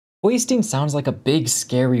Hoisting sounds like a big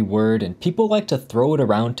scary word, and people like to throw it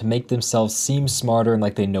around to make themselves seem smarter and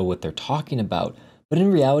like they know what they're talking about. But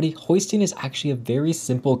in reality, hoisting is actually a very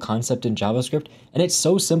simple concept in JavaScript, and it's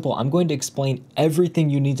so simple I'm going to explain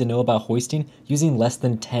everything you need to know about hoisting using less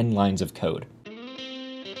than 10 lines of code.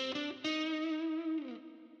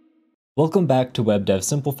 Welcome back to Web Dev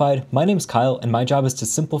Simplified. My name's Kyle, and my job is to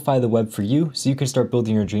simplify the web for you so you can start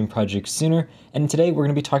building your dream project sooner. And today we're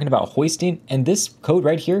going to be talking about hoisting, and this code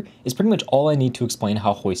right here is pretty much all I need to explain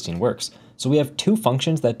how hoisting works. So we have two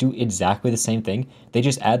functions that do exactly the same thing. They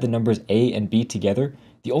just add the numbers a and b together.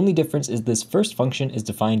 The only difference is this first function is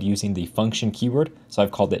defined using the function keyword, so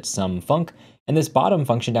I've called it sumFunc, and this bottom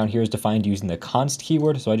function down here is defined using the const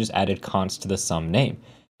keyword, so I just added const to the sum name.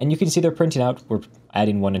 And you can see they're printing out, we're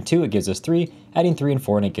adding 1 and 2, it gives us 3, adding 3 and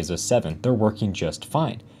 4, and it gives us 7. They're working just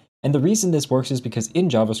fine. And the reason this works is because in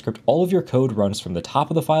JavaScript, all of your code runs from the top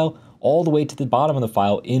of the file all the way to the bottom of the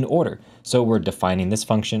file in order. So we're defining this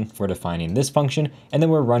function, we're defining this function, and then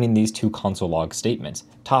we're running these two console log statements,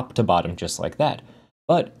 top to bottom, just like that.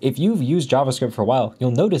 But if you've used JavaScript for a while, you'll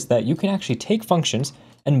notice that you can actually take functions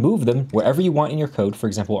and move them wherever you want in your code. For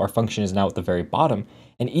example, our function is now at the very bottom,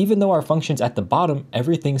 and even though our function's at the bottom,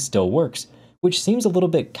 everything still works, which seems a little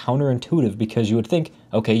bit counterintuitive because you would think,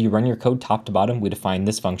 okay, you run your code top to bottom, we define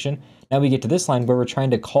this function, now we get to this line where we're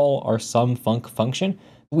trying to call our sumFunc function,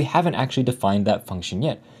 but we haven't actually defined that function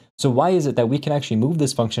yet. So why is it that we can actually move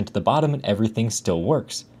this function to the bottom and everything still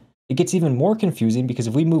works? It gets even more confusing because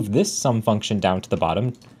if we move this sum function down to the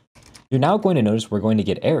bottom, you're now going to notice we're going to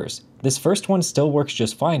get errors. This first one still works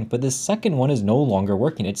just fine, but this second one is no longer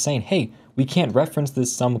working. It's saying, hey, we can't reference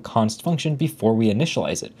this sumConst function before we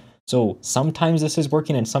initialize it. So sometimes this is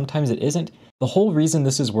working and sometimes it isn't. The whole reason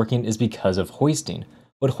this is working is because of hoisting.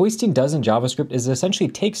 What hoisting does in JavaScript is it essentially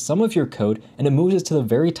takes some of your code and it moves it to the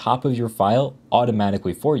very top of your file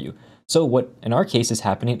automatically for you. So what in our case is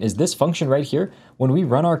happening is this function right here, when we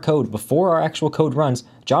run our code, before our actual code runs,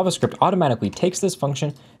 JavaScript automatically takes this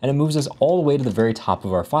function and it moves us all the way to the very top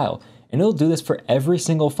of our file. And it'll do this for every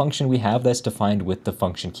single function we have that's defined with the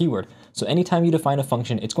function keyword. So anytime you define a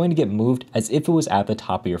function, it's going to get moved as if it was at the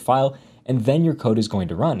top of your file, and then your code is going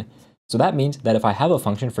to run. So that means that if I have a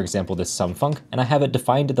function, for example, this sumFunc, and I have it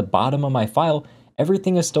defined at the bottom of my file,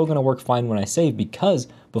 everything is still going to work fine when I save because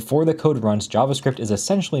before the code runs, JavaScript is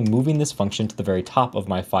essentially moving this function to the very top of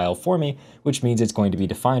my file for me, which means it's going to be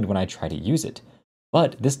defined when I try to use it.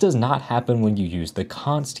 But this does not happen when you use the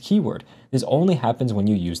const keyword. This only happens when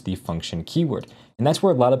you use the function keyword. And that's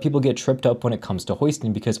where a lot of people get tripped up when it comes to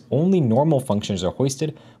hoisting because only normal functions are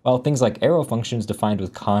hoisted, while things like arrow functions defined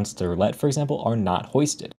with const or let, for example, are not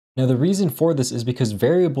hoisted. Now the reason for this is because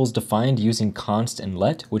variables defined using const and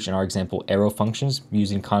let, which in our example arrow functions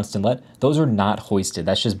using const and let, those are not hoisted.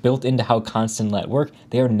 That's just built into how const and let work.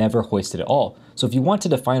 They are never hoisted at all. So if you want to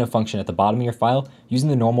define a function at the bottom of your file, using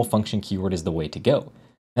the normal function keyword is the way to go.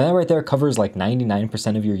 Now that right there covers like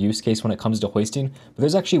 99% of your use case when it comes to hoisting, but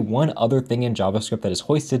there's actually one other thing in JavaScript that is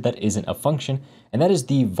hoisted that isn't a function, and that is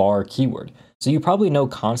the var keyword. So you probably know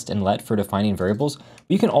const and let for defining variables, but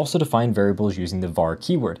you can also define variables using the var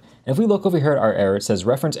keyword. And if we look over here at our error, it says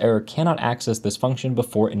reference error cannot access this function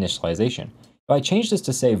before initialization. If I change this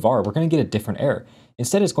to say var, we're going to get a different error.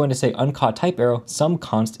 Instead, it's going to say uncaught type arrow,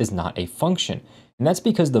 sumConst is not a function. And that's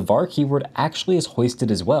because the var keyword actually is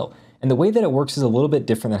hoisted as well. And the way that it works is a little bit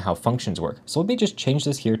different than how functions work. So let me just change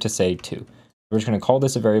this here to say 2. We're just going to call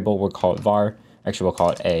this a variable, we'll call it var, actually we'll call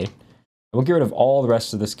it a. We'll get rid of all the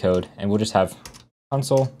rest of this code and we'll just have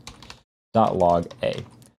console.log a.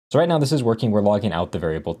 So right now this is working, we're logging out the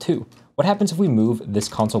variable 2. What happens if we move this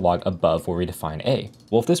console log above where we define a?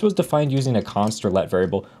 Well, if this was defined using a const or let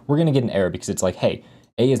variable, we're going to get an error because it's like, hey,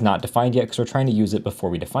 a is not defined yet because we're trying to use it before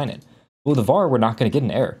we define it. Well, the var, we're not going to get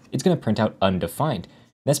an error. It's going to print out undefined.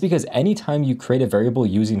 That's because anytime you create a variable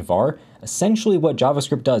using var, essentially what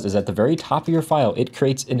JavaScript does is at the very top of your file, it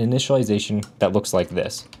creates an initialization that looks like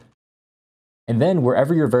this. And then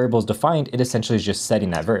wherever your variable is defined, it essentially is just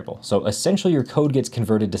setting that variable. So essentially your code gets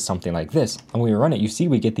converted to something like this. And when we run it, you see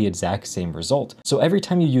we get the exact same result. So every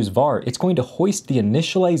time you use var, it's going to hoist the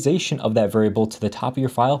initialization of that variable to the top of your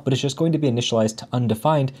file, but it's just going to be initialized to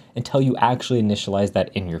undefined until you actually initialize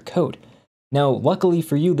that in your code. Now, luckily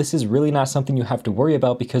for you, this is really not something you have to worry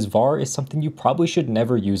about because var is something you probably should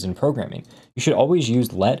never use in programming. You should always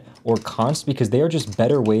use let or const because they are just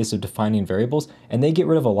better ways of defining variables and they get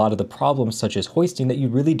rid of a lot of the problems such as hoisting that you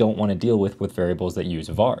really don't want to deal with variables that use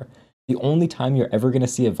var. The only time you're ever going to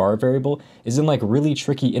see a var variable is in like really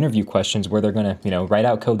tricky interview questions where they're going to, write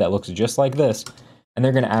out code that looks just like this. and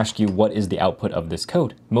they're going to ask you what is the output of this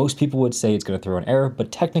code. Most people would say it's going to throw an error,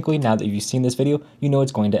 but technically now that you've seen this video, you know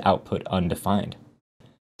it's going to output undefined.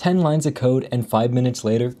 10 lines of code and 5 minutes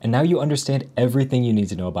later, and now you understand everything you need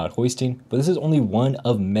to know about hoisting, but this is only one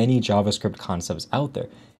of many JavaScript concepts out there.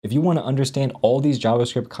 If you want to understand all these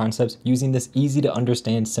JavaScript concepts using this easy to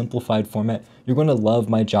understand simplified format, you're going to love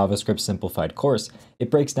my JavaScript Simplified course. It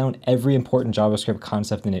breaks down every important JavaScript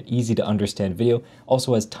concept in an easy to understand video,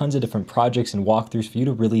 also has tons of different projects and walkthroughs for you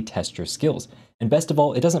to really test your skills. And best of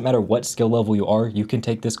all, it doesn't matter what skill level you are, you can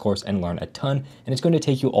take this course and learn a ton, and it's going to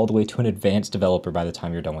take you all the way to an advanced developer by the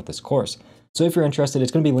time you're done with this course. So if you're interested,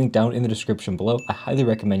 it's going to be linked down in the description below. I highly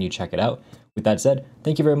recommend you check it out. With that said,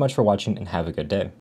 thank you very much for watching and have a good day.